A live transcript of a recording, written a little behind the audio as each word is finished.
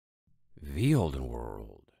The Olden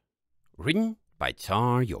World. Written by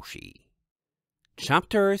Czar Yoshi.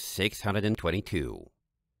 Chapter 622.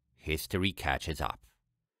 History Catches Up.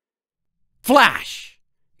 Flash!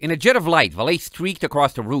 In a jet of light, Valet streaked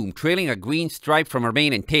across the room, trailing a green stripe from her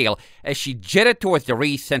mane and tail as she jetted towards the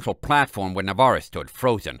raised central platform where Navarra stood,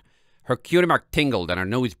 frozen. Her cutie mark tingled and her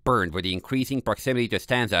nose burned with the increasing proximity to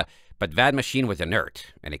Stanza, but that machine was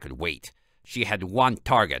inert, and it could wait. She had one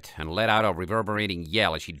target and let out a reverberating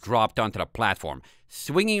yell as she dropped onto the platform,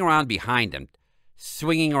 swinging around behind him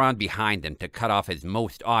to cut off his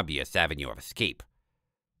most obvious avenue of escape.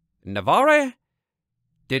 Navarre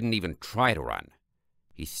didn't even try to run.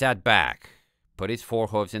 He sat back, put his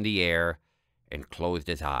forehooves in the air, and closed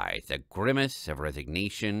his eyes, a grimace of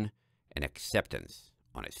resignation and acceptance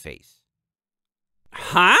on his face.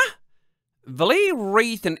 Huh? Valet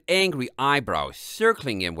raised an angry eyebrow,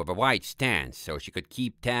 circling him with a wide stance so she could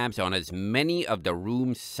keep tabs on as many of the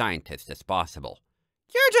room's scientists as possible.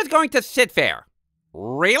 You're just going to sit there?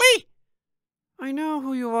 Really? I know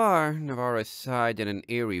who you are, Navarra sighed in an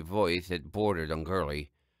eerie voice that bordered on girly.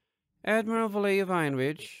 Admiral Valet of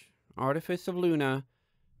Einridge, Artifice of Luna,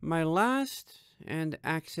 my last and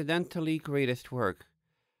accidentally greatest work.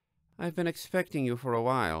 I've been expecting you for a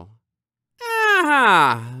while.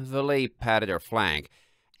 Aha! Valet patted her flank.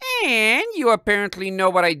 And you apparently know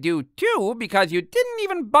what I do, too, because you didn't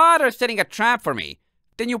even bother setting a trap for me.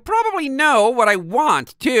 Then you probably know what I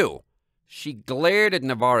want, too. She glared at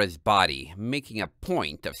Navarra's body, making a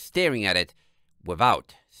point of staring at it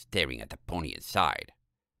without staring at the pony inside.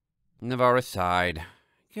 Navarra sighed.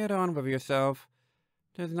 Get on with yourself.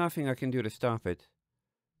 There's nothing I can do to stop it.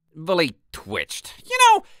 Valet twitched. You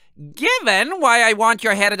know, given why I want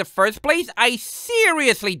your head in the first place, I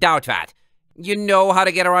seriously doubt that. You know how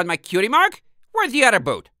to get around my cutie mark? Where's the other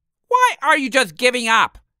boot? Why are you just giving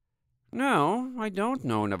up? No, I don't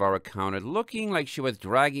know, Navarra countered, looking like she was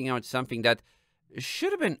dragging out something that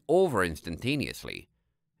should have been over instantaneously.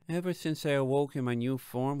 Ever since I awoke in my new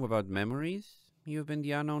form without memories, you've been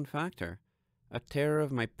the unknown factor. A terror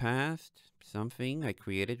of my past, something I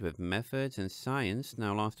created with methods and science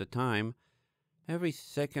now lost to time. Every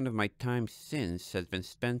second of my time since has been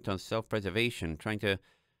spent on self-preservation, trying to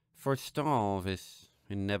forestall this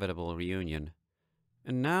inevitable reunion.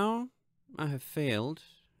 And now I have failed,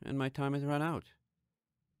 and my time has run out.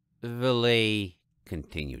 Valet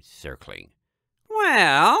continued circling.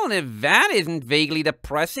 Well, if that isn't vaguely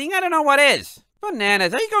depressing, I don't know what is.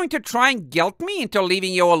 Bananas, are you going to try and guilt me into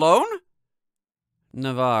leaving you alone?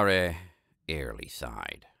 Navarre airily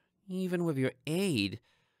sighed. Even with your aid,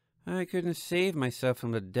 I couldn't save myself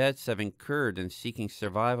from the debts I've incurred in seeking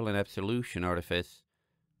survival and absolution, Artifice.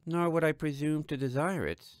 Nor would I presume to desire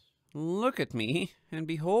it. Look at me, and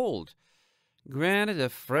behold, granted a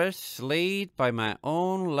fresh slate by my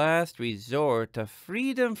own last resort, a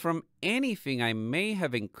freedom from anything I may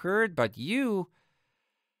have incurred but you.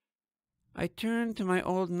 I turned to my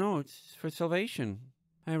old notes for salvation.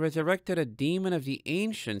 I resurrected a demon of the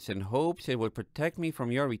ancients in hopes it would protect me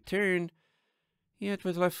from your return, yet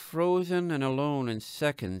was left frozen and alone in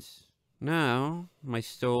seconds. Now, my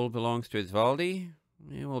soul belongs to Isvaldi.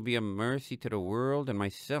 It will be a mercy to the world and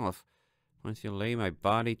myself once you lay my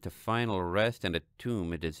body to final rest in the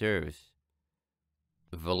tomb it deserves.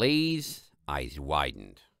 Valet's eyes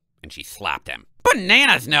widened, and she slapped him.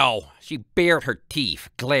 Bananas, no! She bared her teeth,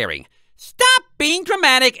 glaring. Stop being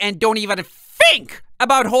dramatic and don't even think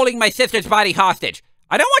about holding my sister's body hostage.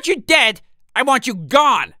 I don't want you dead. I want you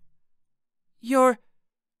gone. Your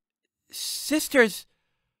sister's...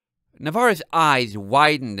 Navarra's eyes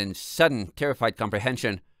widened in sudden, terrified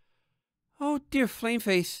comprehension. Oh, dear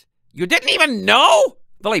Flameface. You didn't even know?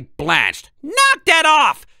 Valet blanched. Knock that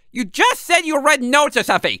off! You just said you read notes or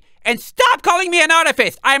something. And stop calling me an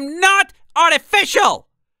artifice. I'm not artificial.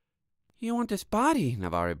 You want this body,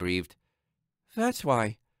 Navarra breathed. That's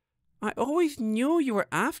why. I always knew you were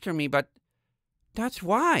after me, but that's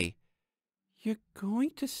why. You're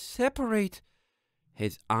going to separate...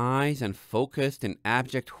 His eyes unfocused in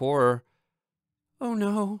abject horror. Oh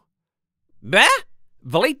no. Bah!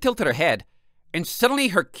 Valet tilted her head, and suddenly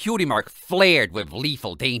her cutie mark flared with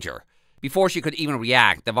lethal danger. Before she could even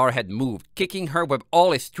react, Navarra had moved, kicking her with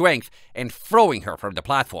all his strength and throwing her from the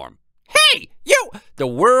platform. Hey, you! The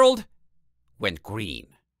world went green.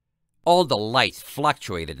 All the lights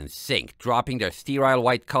fluctuated in sync, dropping their sterile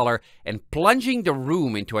white color and plunging the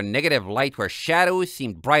room into a negative light where shadows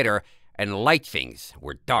seemed brighter and light things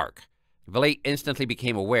were dark. Valet instantly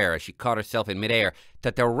became aware, as she caught herself in midair,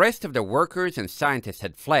 that the rest of the workers and scientists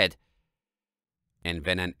had fled. And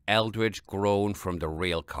then an eldritch groan from the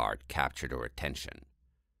rail cart captured her attention.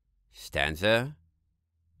 Stanza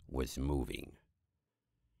was moving.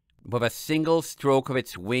 With a single stroke of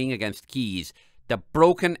its wing against keys, the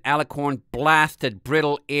broken alicorn blasted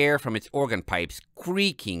brittle air from its organ pipes,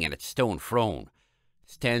 creaking in its stone throne.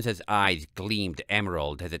 Stanza's eyes gleamed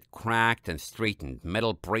emerald as it cracked and straightened,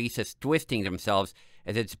 metal braces twisting themselves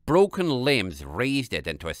as its broken limbs raised it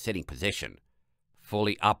into a sitting position.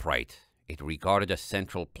 Fully upright, it regarded the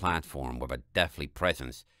central platform with a deathly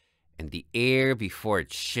presence, and the air before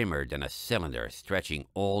it shimmered in a cylinder stretching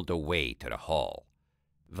all the way to the hall.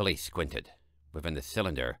 Villy squinted. Within the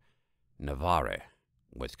cylinder, Navarre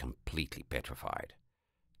was completely petrified.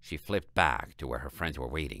 She flipped back to where her friends were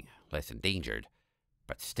waiting, less endangered,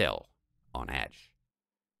 but still on edge.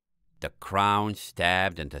 The crown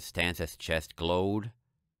stabbed into Stanza's chest glowed,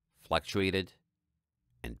 fluctuated,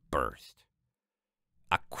 and burst.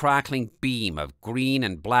 A crackling beam of green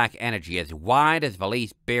and black energy as wide as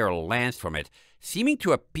Villy's barrel lanced from it, seeming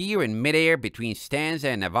to appear in midair between Stanza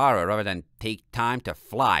and Navarre rather than take time to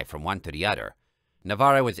fly from one to the other.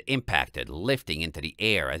 Navarre was impacted, lifting into the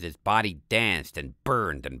air as his body danced and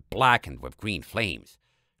burned and blackened with green flames.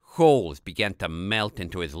 Holes began to melt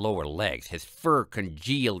into his lower legs, his fur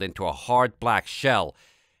congealed into a hard black shell,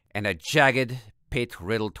 and a jagged,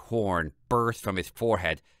 pit-riddled horn burst from his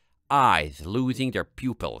forehead, eyes losing their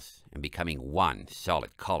pupils and becoming one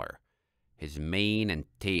solid color. His mane and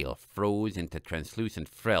tail froze into translucent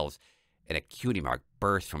frills, and a cutie mark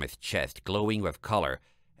burst from his chest, glowing with color,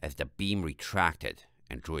 as the beam retracted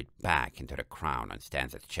and drew it back into the crown on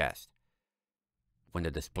Stanza's chest. When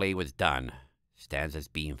the display was done, Stanza's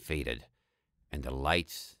beam faded, and the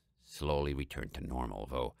lights slowly returned to normal,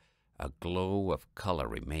 though a glow of color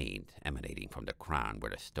remained emanating from the crown where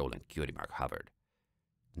the stolen cutie mark hovered.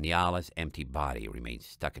 Nyala's empty body remained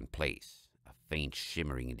stuck in place, a faint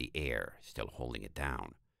shimmering in the air still holding it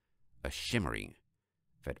down, a shimmering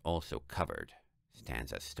that also covered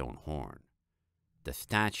Stanza's stone horn. The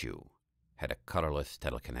statue had a colorless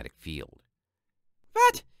telekinetic field.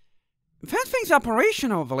 That thing's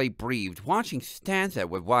operational, Villy breathed, watching Stanza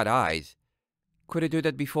with wide eyes. Could it do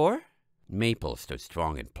that before? Maple stood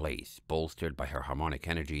strong in place, bolstered by her harmonic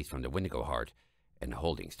energies from the Wendigo heart, and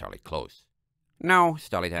holding Starlight close. No,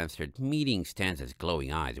 Starlight answered, meeting Stanza's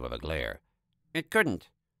glowing eyes with a glare. It couldn't.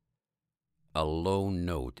 A low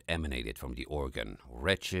note emanated from the organ,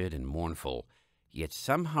 wretched and mournful, yet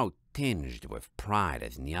somehow tinged with pride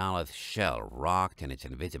as Nyala's shell rocked in its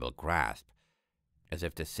invisible grasp, as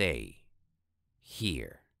if to say,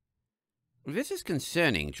 "Here." This is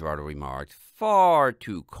concerning, Gerardo remarked, far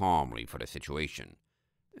too calmly for the situation.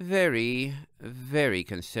 Very, very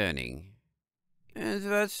concerning. Is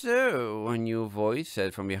that so? A new voice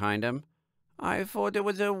said from behind him. I thought it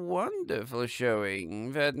was a wonderful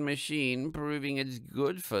showing, that machine proving it's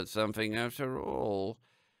good for something after all.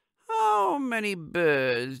 How many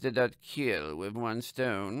birds did that kill with one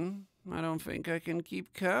stone? I don't think I can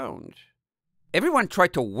keep count. Everyone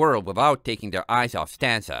tried to whirl without taking their eyes off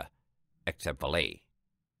Stanza, except Villy.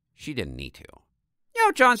 She didn't need to.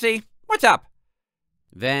 Yo, Chauncey, what's up?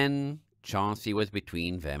 Then Chauncey was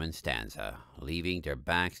between them and Stanza, leaving their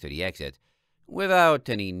backs to the exit without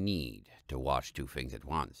any need to watch two things at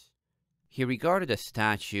once. He regarded the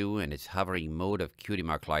statue and its hovering mode of cutie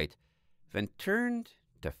mark light, then turned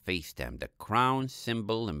to face them, the crown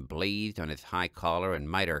symbol emblazed on its high collar and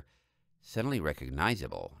mitre, suddenly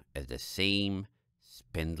recognizable as the same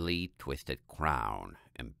spindly, twisted crown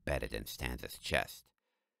embedded in Stanza's chest.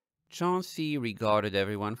 Chauncey regarded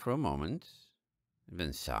everyone for a moment,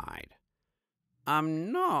 then sighed.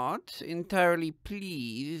 I'm not entirely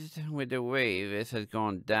pleased with the way this has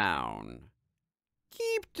gone down.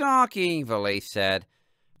 Keep talking, Villy said.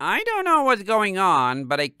 I don't know what's going on,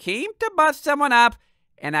 but I came to bust someone up,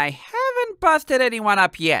 and I haven't busted anyone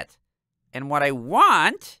up yet. And what I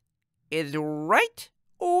want is right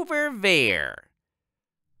over there.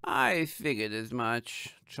 I figured as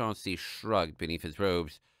much. Chauncey shrugged beneath his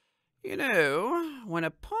robes. You know, when a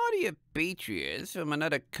party of patriots from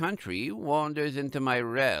another country wanders into my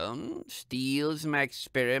realm, steals my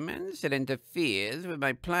experiments, and interferes with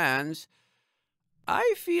my plans,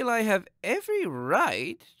 I feel I have every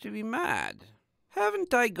right to be mad.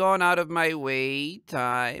 Haven't I gone out of my way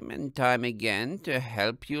time and time again to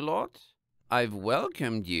help you lot? I've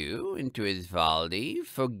welcomed you into Isvaldi,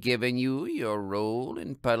 forgiven you your role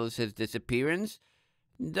in Puddles' disappearance,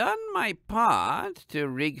 done my part to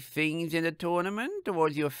rig things in the tournament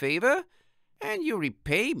towards your favor, and you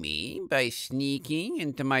repay me by sneaking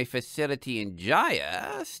into my facility in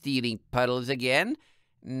Jaya, stealing Puddles again.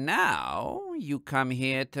 Now you come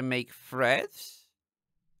here to make threats?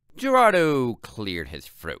 Gerardo cleared his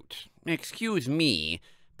throat. Excuse me,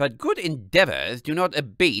 but good endeavors do not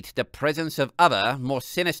abate the presence of other, more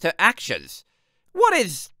sinister actions. What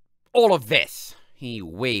is all of this? He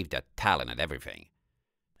waved a talon at everything.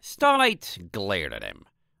 Starlight glared at him.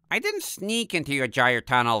 I didn't sneak into your gyre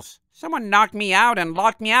tunnels. Someone knocked me out and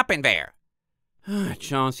locked me up in there.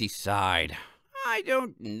 Chauncey sighed. I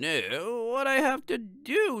don't know what I have to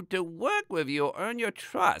do to work with you or earn your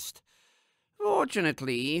trust.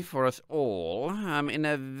 Fortunately for us all, I'm in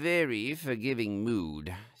a very forgiving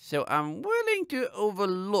mood, so I'm willing to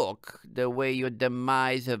overlook the way your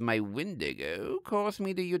demise of my Wendigo cost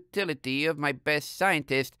me the utility of my best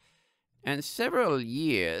scientist and several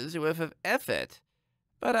years' worth of effort.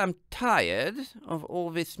 But I'm tired of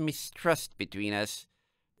all this mistrust between us.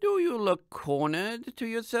 Do you look cornered to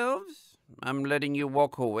yourselves? I'm letting you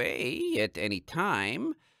walk away at any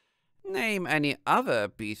time. Name any other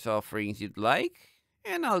peace offerings you'd like,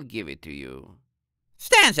 and I'll give it to you.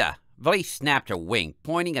 Stanza! Valise snapped her wing,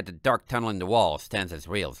 pointing at the dark tunnel in the wall Stanza's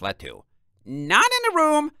rails led to. Not in the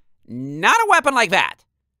room! Not a weapon like that!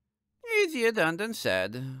 Easier done than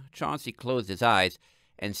said. Chauncey closed his eyes,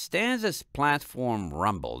 and Stanza's platform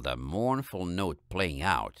rumbled, a mournful note playing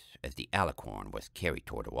out as the alicorn was carried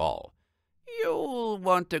toward the wall. You'll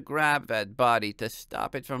want to grab that body to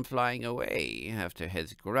stop it from flying away after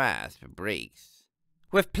his grasp breaks.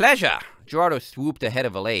 With pleasure, Gerardo swooped ahead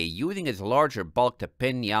of Valet, using his larger bulk to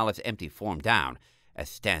pin Nyala's empty form down as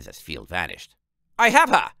Stanza's field vanished. I have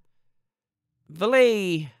her!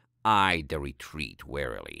 Valet eyed the retreat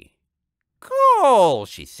warily. Cool,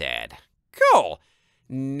 she said. Cool.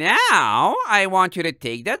 Now I want you to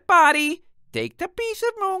take that body, take the piece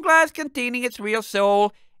of moonglass containing its real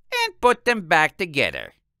soul, and put them back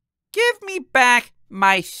together. Give me back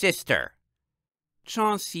my sister.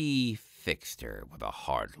 Chauncey fixed her with a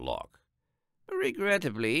hard look.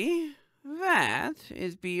 Regrettably, that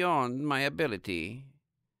is beyond my ability.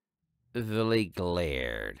 Valet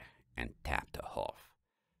glared and tapped a hoof.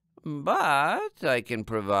 But I can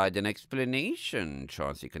provide an explanation,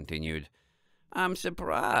 Chauncey continued. I'm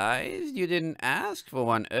surprised you didn't ask for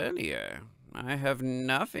one earlier. I have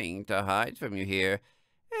nothing to hide from you here,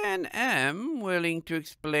 and am willing to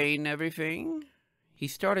explain everything. He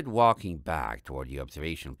started walking back toward the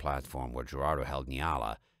observation platform where Gerardo held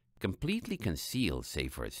Nyala, completely concealed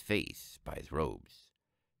save for his face by his robes.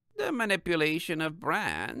 The manipulation of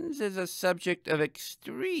brands is a subject of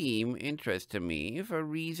extreme interest to me for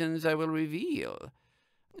reasons I will reveal.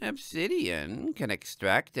 Obsidian can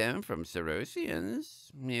extract them from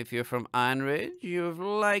Cerosians. If you're from Anrid, you've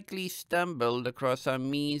likely stumbled across a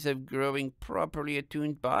means of growing properly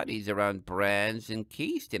attuned bodies around brands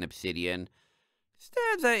encased in obsidian.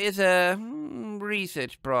 Stanza is a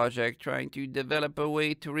research project trying to develop a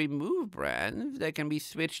way to remove brands that can be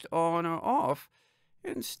switched on or off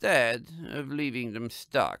instead of leaving them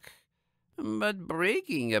stuck. But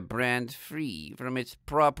breaking a brand free from its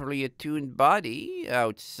properly attuned body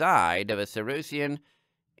outside of a Cerosian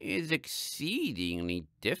is exceedingly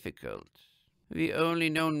difficult. The only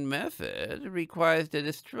known method requires the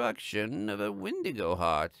destruction of a Wendigo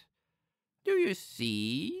heart. Do you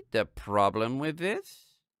see the problem with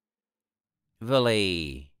this?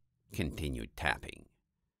 Valet continued tapping.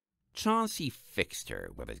 Chauncey fixed her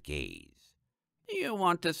with his gaze. You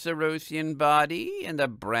want a Cerosian body and a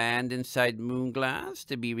brand inside Moonglass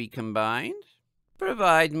to be recombined?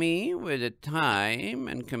 Provide me with the time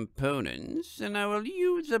and components, and I will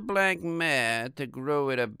use a blank mare to grow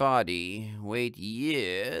it a body, wait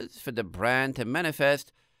years for the brand to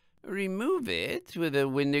manifest, remove it with a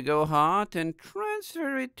Wendigo heart, and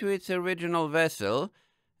transfer it to its original vessel,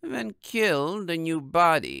 then kill the new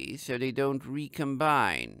body so they don't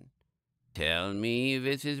recombine. Tell me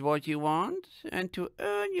this is what you want, and to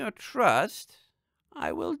earn your trust,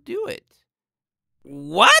 I will do it.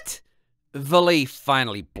 What? Valet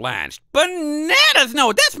finally blanched. Bananas!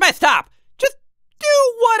 No, that's messed up! Just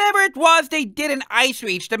do whatever it was they did in Ice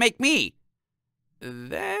Reach to make me.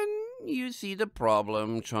 Then you see the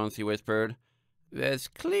problem, Chauncey whispered. There's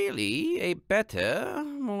clearly a better,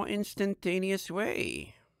 more instantaneous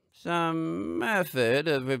way. Some method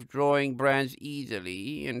of withdrawing brands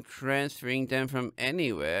easily and transferring them from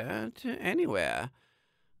anywhere to anywhere.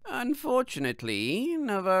 Unfortunately,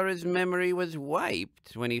 Navarre's memory was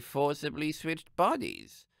wiped when he forcibly switched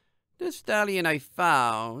bodies. The stallion I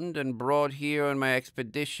found and brought here on my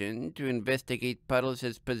expedition to investigate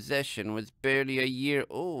Puddles' possession was barely a year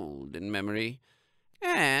old in memory,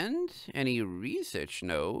 and any research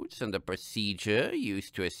notes on the procedure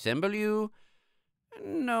used to assemble you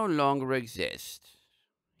no longer exist.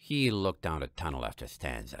 He looked down the tunnel after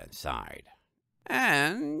Stanza and sighed.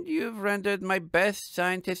 And you've rendered my best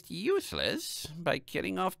scientist useless by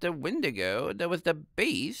killing off the Wendigo that was the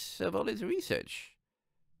base of all his research.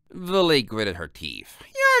 Valet gritted her teeth.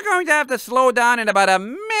 You're going to have to slow down in about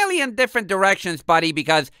 1,000,000 different directions, buddy,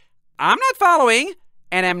 because I'm not following,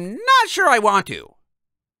 and I'm not sure I want to.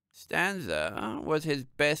 Stanza was his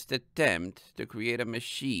best attempt to create a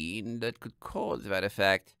machine that could cause that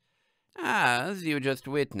effect. As you just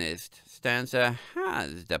witnessed, Stanza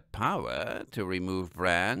has the power to remove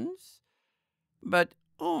brands, but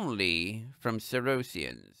only from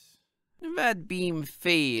Cerosians. That beam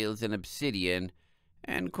fails in obsidian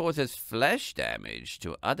and causes flesh damage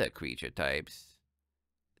to other creature types.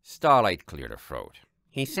 Starlight cleared her throat.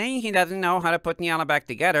 He's saying he doesn't know how to put Nyala back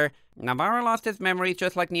together. Navarro lost his memories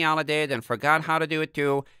just like Nyala did and forgot how to do it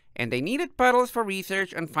too, and they needed puddles for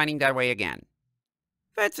research and finding their way again.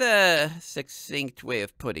 That's a succinct way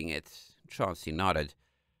of putting it. Chauncey nodded.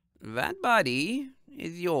 That body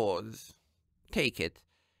is yours. Take it.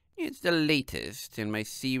 It's the latest in my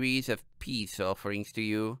series of peace offerings to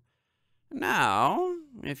you. Now,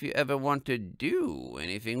 if you ever want to do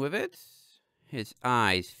anything with it, his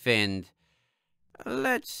eyes finned,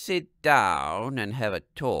 let's sit down and have a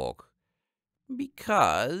talk.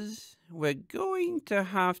 Because we're going to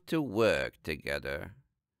have to work together.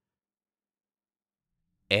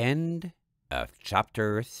 End of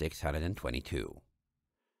chapter 622.